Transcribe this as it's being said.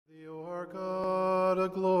a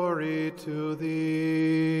glory to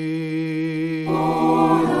thee.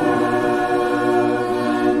 O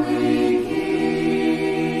heavenly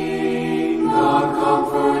King, the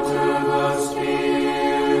Comforter, the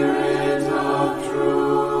Spirit of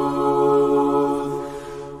truth,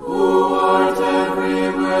 who art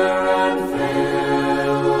everywhere and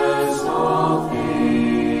failest all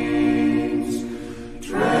things,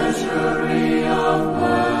 treasury of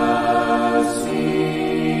blessings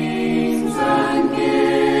and giver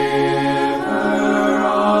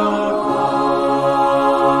of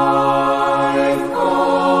life,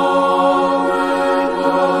 come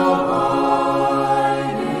and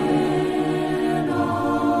abide in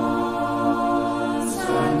us,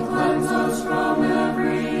 and cleanse us from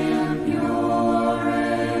every impurity,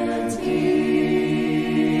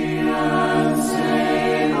 and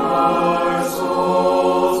save our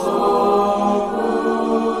souls, O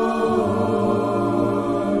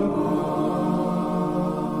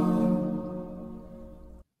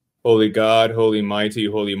Holy God, holy mighty,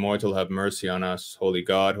 holy mortal, have mercy on us. Holy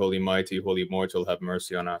God, holy mighty, holy mortal, have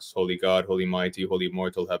mercy on us. Holy God, holy mighty, holy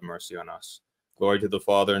mortal, have mercy on us. Glory to the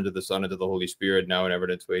Father, and to the Son, and to the Holy Spirit, now and ever,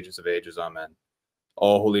 and to ages of ages. Amen.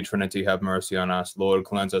 All Holy Trinity, have mercy on us. Lord,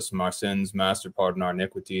 cleanse us from our sins. Master, pardon our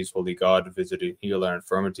iniquities. Holy God, visit and heal our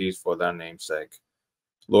infirmities for thy name's sake.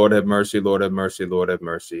 Lord, have mercy. Lord, have mercy. Lord, have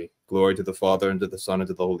mercy. Glory to the Father, and to the Son, and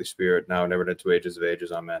to the Holy Spirit, now and ever, and to ages of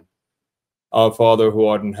ages. Amen. Our Father, who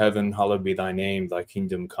art in heaven, hallowed be thy name. Thy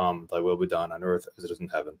kingdom come, thy will be done on earth as it is in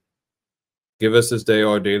heaven. Give us this day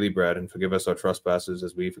our daily bread, and forgive us our trespasses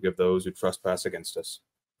as we forgive those who trespass against us.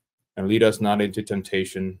 And lead us not into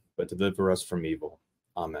temptation, but deliver us from evil.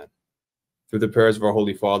 Amen. Through the prayers of our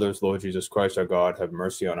holy fathers, Lord Jesus Christ, our God, have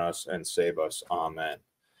mercy on us and save us. Amen.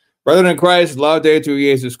 Brethren in Christ, Laudetur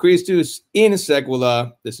Jesus Christus in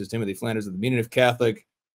Secula. This is Timothy Flanders of the Community of Catholic.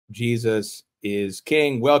 Jesus is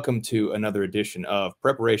King. Welcome to another edition of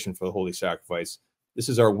Preparation for the Holy Sacrifice. This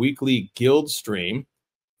is our weekly guild stream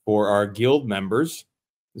for our guild members.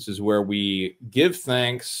 This is where we give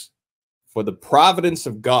thanks for the providence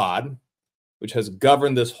of God, which has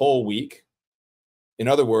governed this whole week. In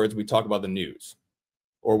other words, we talk about the news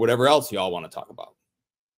or whatever else y'all want to talk about.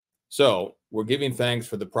 So we're giving thanks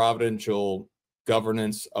for the providential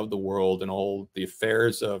governance of the world and all the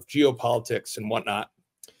affairs of geopolitics and whatnot.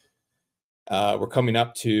 We're coming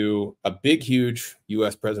up to a big, huge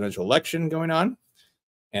U.S. presidential election going on,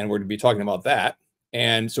 and we're going to be talking about that.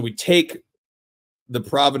 And so we take the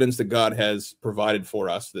providence that God has provided for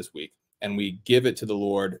us this week, and we give it to the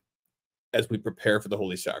Lord as we prepare for the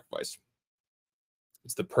Holy Sacrifice.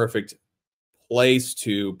 It's the perfect place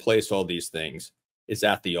to place all these things is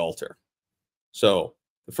at the altar. So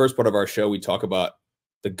the first part of our show, we talk about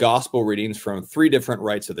the gospel readings from 3 different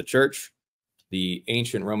rites of the church: the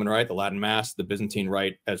ancient Roman rite, the Latin Mass, the Byzantine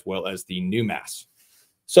rite, as well as the New Mass.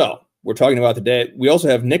 So we're talking about today. We also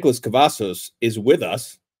have Nicholas Cavazos is with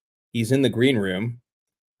us. He's in the green room,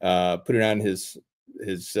 putting on his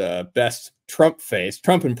best Trump face.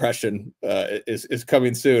 Trump impression is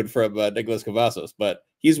coming soon from Nicholas Cavazos, but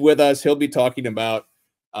he's with us. He'll be talking about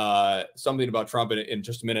something about Trump in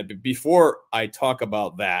just a minute. But before I talk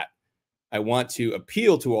about that, I want to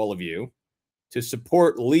appeal to all of you to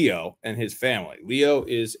support Leo and his family. Leo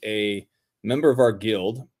is a member of our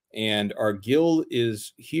guild, and our guild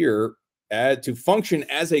is here to function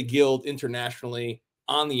as a guild internationally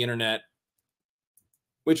on the internet,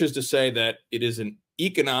 which is to say that it is an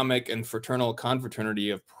economic and fraternal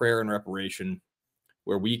confraternity of prayer and reparation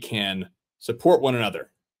where we can support one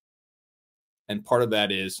another. And part of that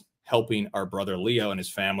is helping our brother Leo and his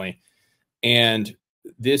family. And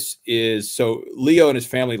this is, so Leo and his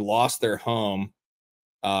family lost their home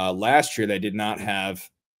last year. They did not have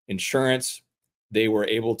insurance. They were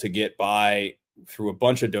able to get by through a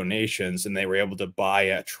bunch of donations, and they were able to buy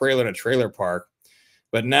a trailer in a trailer park.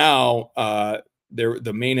 But now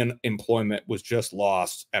the main employment was just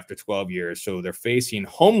lost after 12 years. So they're facing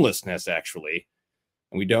homelessness, actually.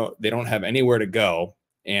 And they don't have anywhere to go.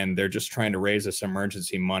 And they're just trying to raise this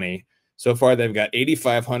emergency money. So far, they've got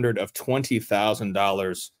 $8,500 of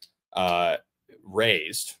 $20,000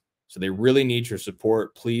 raised. So they really need your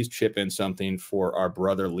support. Please chip in something for our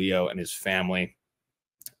brother Leo and his family,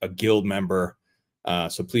 a guild member.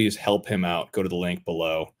 So please help him out. Go to the link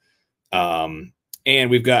below. And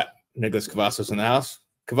we've got Nicholas Cavazos in the house.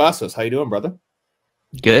 Cavazos, how you doing, brother?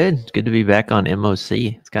 Good. Good to be back on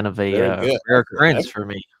MOC. It's kind of a rare occurrence for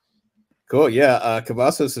me. Cool. Yeah.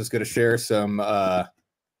 Cavazos is going to share some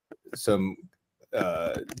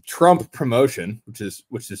Trump promotion, which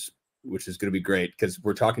is going to be great, because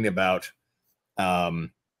we're talking about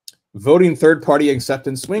Voting third-party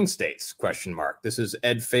acceptance swing states, question mark. This is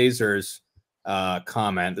Ed Fazer's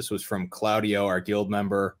comment. This was from Claudio, our guild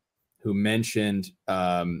member, who mentioned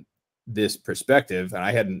this perspective, and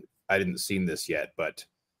I didn't seen this yet, but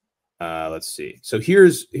let's see. So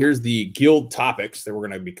here's the guild topics that we're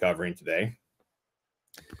going to be covering today: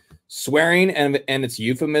 swearing and its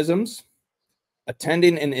euphemisms,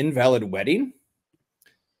 attending an invalid wedding,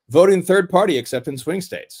 voting third-party acceptance swing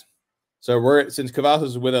states. So since Kavassos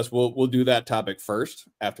is with us, we'll do that topic first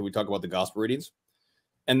after we talk about the gospel readings.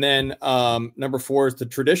 And then number 4 is the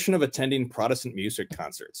tradition of attending Protestant music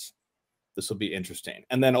concerts. This will be interesting.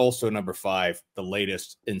 And then also number 5, the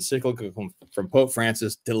latest encyclical from Pope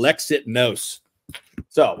Francis, Dilexit Nos.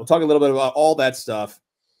 So we'll talk a little bit about all that stuff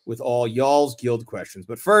with all y'all's guild questions.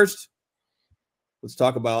 But first, let's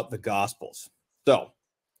talk about the Gospels. So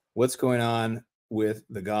what's going on with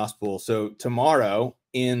the Gospel? So tomorrow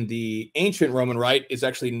in the ancient Roman Rite is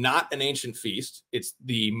actually not an ancient feast. It's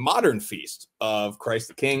the modern feast of Christ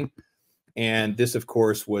the King. And this, of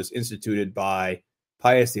course, was instituted by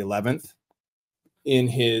Pius XI in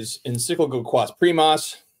his encyclical Quas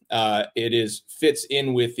Primas. It fits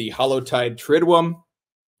in with the Hallowtide Triduum,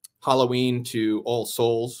 Halloween to All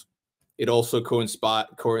Souls. It also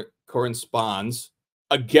corresponds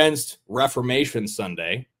against Reformation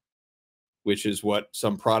Sunday, which is what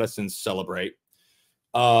some Protestants celebrate.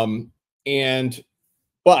 But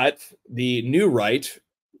the new rite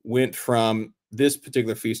went from this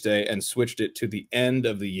particular feast day and switched it to the end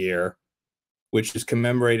of the year, which is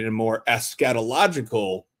commemorating a more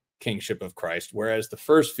eschatological kingship of Christ, whereas the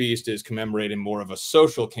first feast is commemorating more of a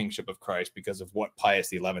social kingship of Christ because of what Pius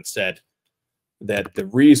XI said, that the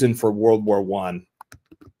reason for World War I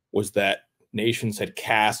was that nations had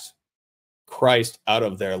cast Christ out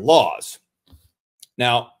of their laws.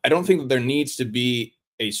 Now, I don't think that there needs to be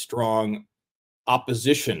a strong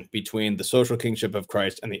opposition between the social kingship of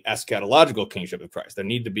Christ and the eschatological kingship of Christ. There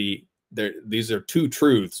need to be these are two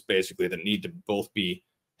truths basically that need to both be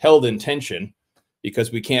held in tension,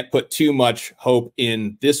 because we can't put too much hope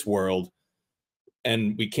in this world,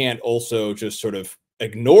 and we can't also just sort of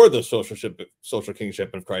ignore the social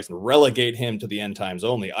kingship of Christ and relegate him to the end times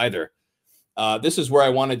only either. This is where I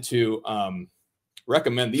wanted to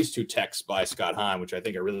recommend these 2 texts by Scott Hahn, which I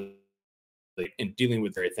think are really in dealing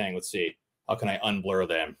with the very thing. Let's see. How can I unblur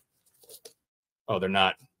them? Oh, they're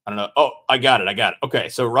not. I don't know. Oh, I got it. Okay.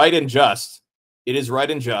 So Right and Just. It is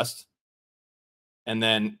Right and Just. And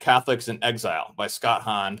then Catholics in Exile by Scott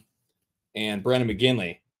Hahn and Brandon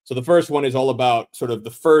McGinley. So the first one is all about sort of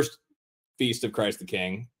the first feast of Christ the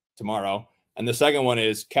King tomorrow. And the second one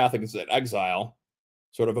is Catholics in Exile,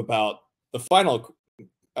 sort of about the final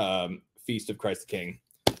feast of Christ the King.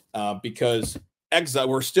 Because exile,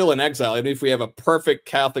 we're still in exile. Even if we have a perfect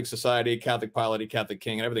Catholic society, Catholic polity, Catholic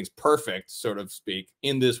king, and everything's perfect, so to speak,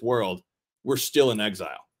 in this world, we're still in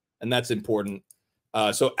exile. And that's important.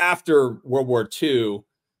 So after World War II,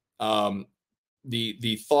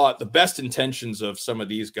 the best intentions of some of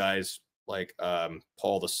these guys, like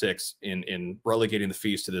Paul VI, in relegating the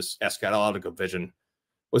feast to this eschatological vision,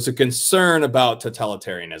 was a concern about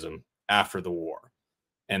totalitarianism after the war.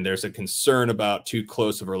 And there's a concern about too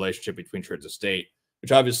close of a relationship between church and state,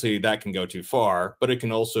 which obviously that can go too far, but it can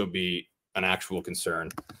also be an actual concern.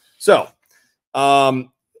 So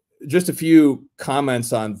just a few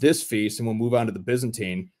comments on this feast, and we'll move on to the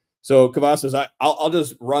Byzantine. So Kavassos, I'll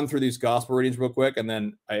just run through these gospel readings real quick, and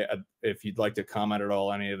then if you'd like to comment at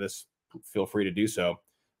all any of this, feel free to do so.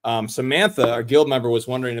 Samantha, our guild member, was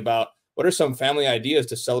wondering about what are some family ideas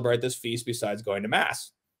to celebrate this feast besides going to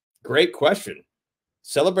Mass? Great question.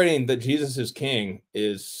 Celebrating that Jesus is King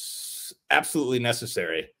is absolutely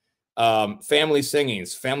necessary. Family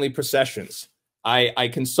singings, family processions. I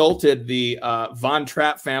consulted the Von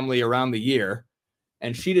Trapp family around the year,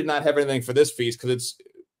 and she did not have anything for this feast because it's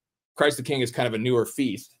Christ the King is kind of a newer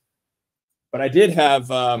feast. But I did have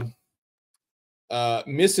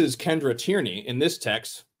Mrs. Kendra Tierney in this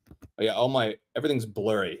text. Oh, yeah, everything's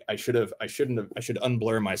blurry. I should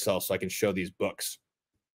unblur myself so I can show these books.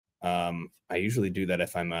 I usually do that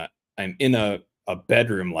if I'm in a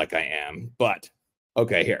bedroom like I am, but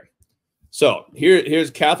okay, here. So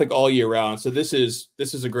here's Catholic all year round. So this is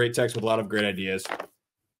a great text with a lot of great ideas.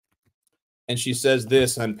 And she says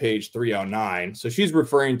this on page 309. So she's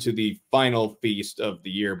referring to the final feast of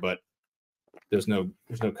the year, but there's no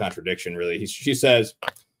contradiction really. She says,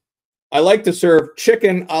 I like to serve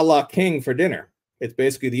chicken a la king for dinner. It's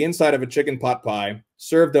basically the inside of a chicken pot pie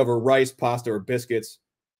served over rice, pasta, or biscuits.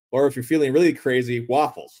 Or if you're feeling really crazy,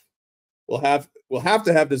 waffles. We'll have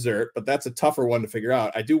to have dessert, but that's a tougher one to figure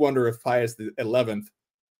out. I do wonder if Pius XI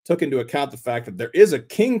took into account the fact that there is a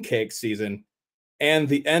king cake season and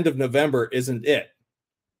the end of November isn't it.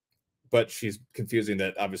 But she's confusing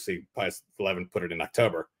that obviously Pius XI put it in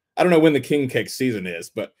October. I don't know when the king cake season is,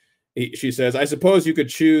 but she says, I suppose you could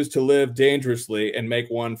choose to live dangerously and make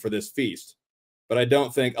one for this feast, but I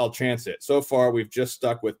don't think I'll chance it. So far, we've just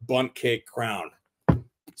stuck with bundt cake crown.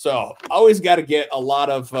 So always got to get a lot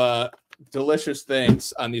of delicious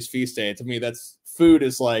things on these feast days. To me, that's food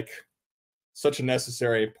is like such a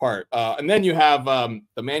necessary part. And then you have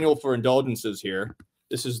the manual for indulgences here.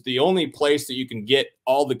 This is the only place that you can get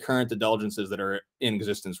all the current indulgences that are in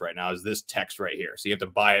existence right now is this text right here. So you have to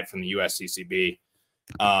buy it from the USCCB.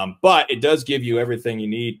 But it does give you everything you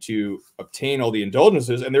need to obtain all the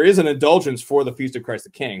indulgences. And there is an indulgence for the Feast of Christ the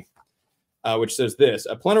King, which says this: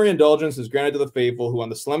 a plenary indulgence is granted to the faithful who on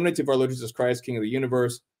the solemnity of our Lord Jesus Christ, King of the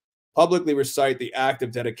universe, publicly recite the act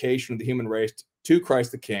of dedication of the human race to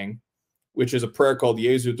Christ the King, which is a prayer called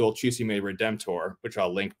Jesu Dulcissime Redemptor, which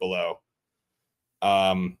I'll link below.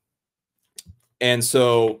 And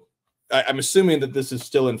so I'm assuming that this is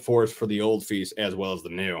still in force for the old feast as well as the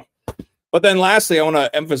new. But then lastly, I want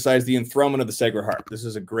to emphasize the enthronement of the Sacred Heart. This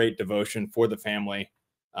is a great devotion for the family.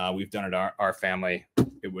 We've done it our family.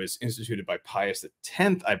 It was instituted by Pius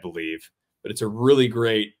X, I believe, but it's a really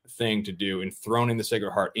great thing to do, enthroning the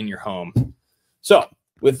Sacred Heart in your home. So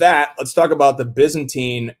with that, let's talk about the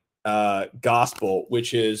Byzantine Gospel,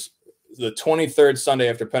 which is the 23rd Sunday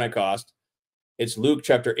after Pentecost. It's Luke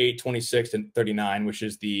chapter 8, 26 and 39, which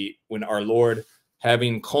is when our Lord,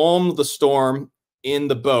 having calmed the storm in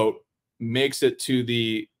the boat, makes it to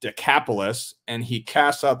the Decapolis, and he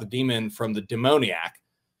casts out the demon from the demoniac.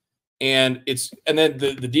 And then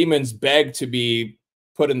the demons beg to be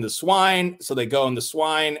put in the swine, so they go in the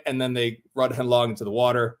swine, and then they run headlong into the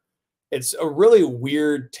water. It's a really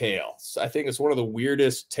weird tale. So I think it's one of the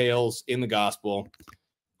weirdest tales in the gospel.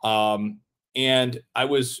 And I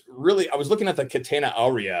was looking at the Catena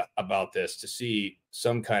Aurea about this to see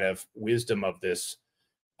some kind of wisdom of this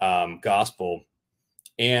gospel.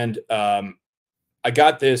 And I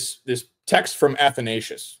got this text from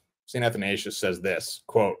Athanasius. St. Athanasius says this,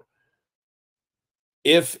 quote,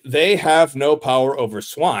 if they have no power over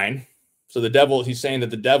swine, so the devil, he's saying that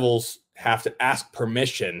the devils have to ask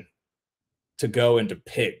permission to go into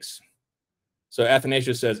pigs. So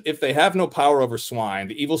Athanasius says, if they have no power over swine,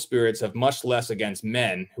 the evil spirits have much less against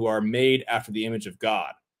men who are made after the image of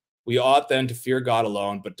God. We ought then to fear God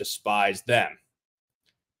alone, but despise them.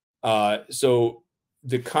 So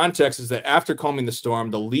the context is that after calming the storm,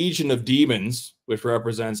 the legion of demons, which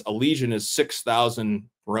represents a legion is 6,000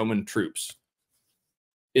 Roman troops,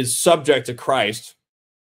 is subject to Christ,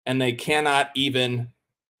 and they cannot even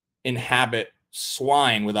inhabit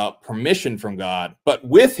swine without permission from God. But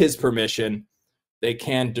with his permission, they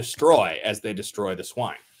can destroy as they destroy the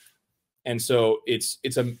swine. And so it's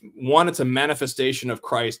a manifestation of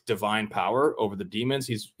Christ's divine power over the demons.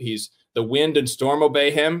 He's the wind and storm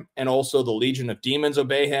obey him, and also the legion of demons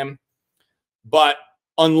obey him. But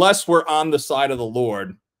unless we're on the side of the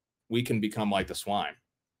Lord, we can become like the swine.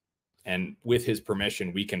 And with his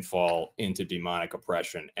permission, we can fall into demonic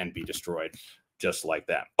oppression and be destroyed just like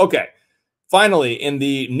that. Okay. Finally, in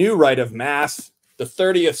the new rite of Mass, the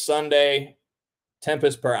 30th Sunday,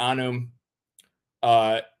 Tempus per Annum,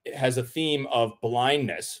 has a theme of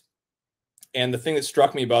blindness. And the thing that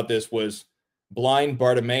struck me about this was blind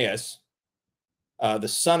Bartimaeus, the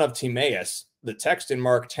son of Timaeus. The text in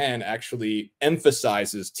Mark 10 actually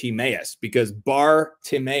emphasizes Timaeus because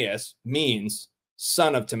Bartimaeus means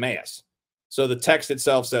son of Timaeus. So the text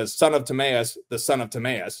itself says son of Timaeus, the son of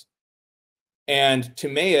Timaeus. And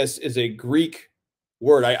Timaeus is a Greek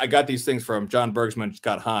word. I got these things from John Bergsman,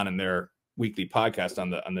 Scott Hahn, in their weekly podcast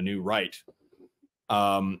on the new rite.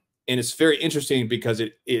 And it's very interesting because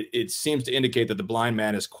it seems to indicate that the blind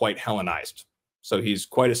man is quite Hellenized. So he's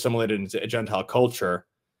quite assimilated into a Gentile culture,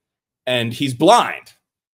 and he's blind.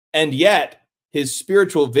 And yet his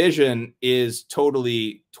spiritual vision is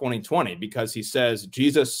totally 2020 because he says,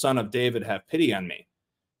 Jesus, son of David, have pity on me.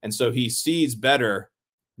 And so he sees better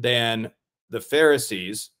than the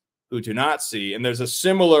Pharisees who do not see. And there's a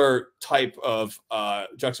similar type of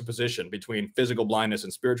juxtaposition between physical blindness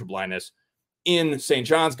and spiritual blindness in St.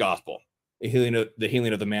 John's Gospel, the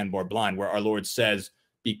healing of the man born blind, where our Lord says,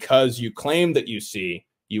 because you claim that you see,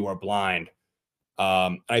 you are blind.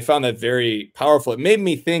 I found that very powerful. It made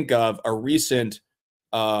me think of a recent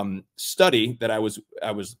study that I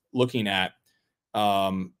was looking at,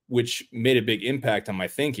 which made a big impact on my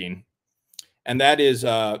thinking. And that is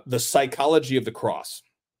the psychology of the cross.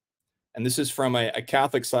 And this is from a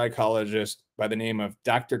Catholic psychologist by the name of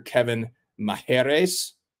Dr. Kevin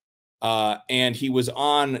Maheres. and he was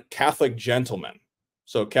on Catholic Gentleman.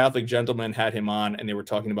 So Catholic Gentleman had him on, and they were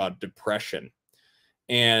talking about depression.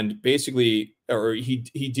 And basically, or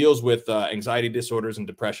he deals with anxiety disorders and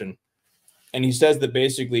depression. And he says that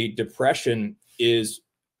basically depression is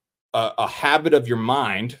a habit of your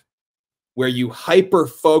mind where you hyper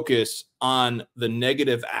focus on the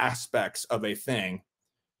negative aspects of a thing,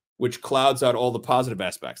 which clouds out all the positive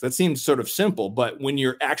aspects. That seems sort of simple, but when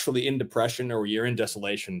you're actually in depression or you're in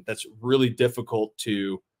desolation, that's really difficult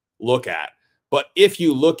to look at. But if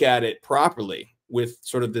you look at it properly with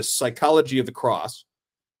sort of this psychology of the cross,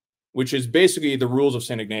 which is basically the rules of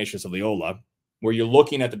St. Ignatius of Loyola, where you're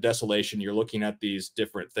looking at the desolation, you're looking at these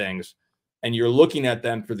different things, and you're looking at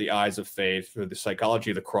them through the eyes of faith, through the psychology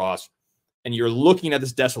of the cross, and you're looking at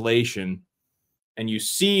this desolation, and you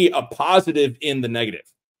see a positive in the negative,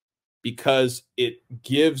 because it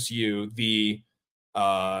gives you the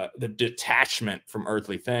detachment from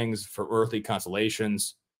earthly things, for earthly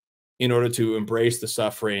consolations, in order to embrace the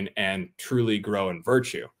suffering and truly grow in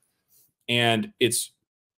virtue. And it's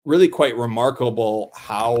really quite remarkable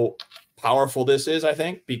how powerful this is, I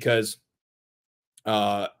think, because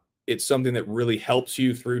it's something that really helps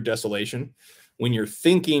you through desolation when you're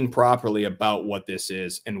thinking properly about what this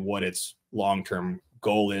is and what its long-term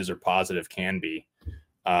goal is or positive can be.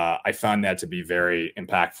 I found that to be very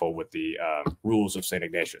impactful with the rules of St.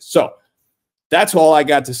 Ignatius. So that's all I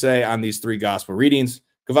got to say on these three gospel readings.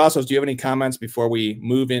 Kavassos, do you have any comments before we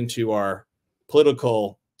move into our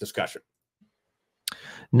political discussion?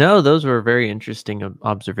 No, those were very interesting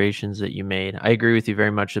observations that you made. I agree with you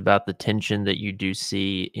very much about the tension that you do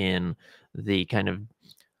see in the kind of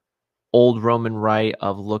old Roman rite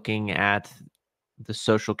of looking at the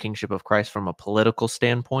social kingship of Christ from a political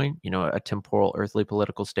standpoint, you know, a temporal, earthly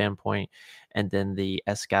political standpoint, and then the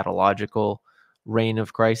eschatological reign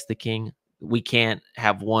of Christ the King. We can't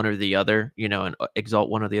have one or the other, you know, and exalt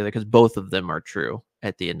one or the other, because both of them are true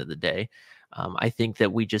at the end of the day. I think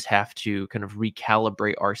that we just have to kind of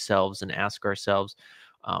recalibrate ourselves and ask ourselves,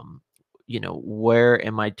 you know, where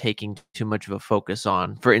am I taking too much of a focus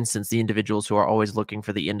on? For instance, the individuals who are always looking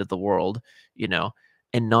for the end of the world, you know,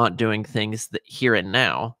 and not doing things that here and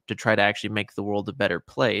now to try to actually make the world a better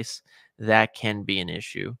place, that can be an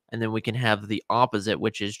issue. And then we can have the opposite,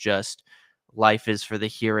 which is just life is for the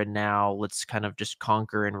here and now. Let's kind of just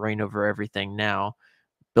conquer and reign over everything now,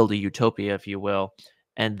 build a utopia, if you will.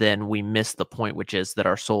 And then we miss the point, which is that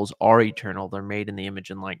our souls are eternal. They're made in the image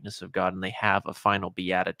and likeness of God, and they have a final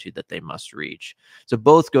beatitude that they must reach. So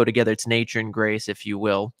both go together. It's nature and grace, if you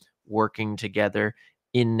will, working together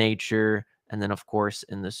in nature, and then, of course,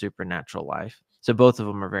 in the supernatural life. So both of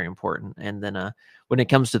them are very important. And then when it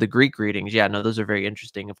comes to the Greek readings, yeah, no, those are very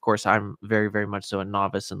interesting. Of course, I'm very, very much so a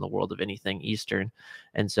novice in the world of anything Eastern.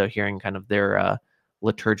 And so hearing kind of their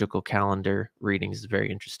liturgical calendar readings is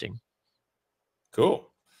very interesting. Cool.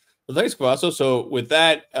 Well, thanks, Kavassos. So with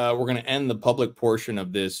that, we're going to end the public portion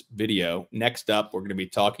of this video. Next up, we're going to be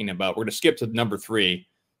talking about, we're going to skip to number 3,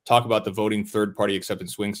 talk about the voting third-party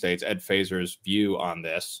acceptance swing states, Ed Fazer's view on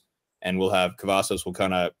this. And we'll have Kavassos will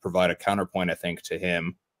kind of provide a counterpoint, I think, to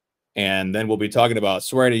him. And then we'll be talking about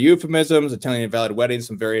swearing to euphemisms, attending invalid weddings,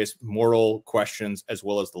 some various moral questions, as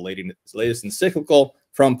well as the latest encyclical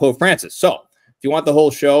from Pope Francis. So if you want the whole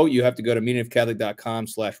show, you have to go to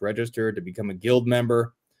meetingofcatholic.com/register to become a guild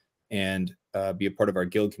member and be a part of our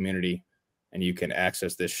guild community. And you can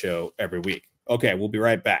access this show every week. Okay, we'll be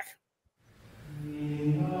right back.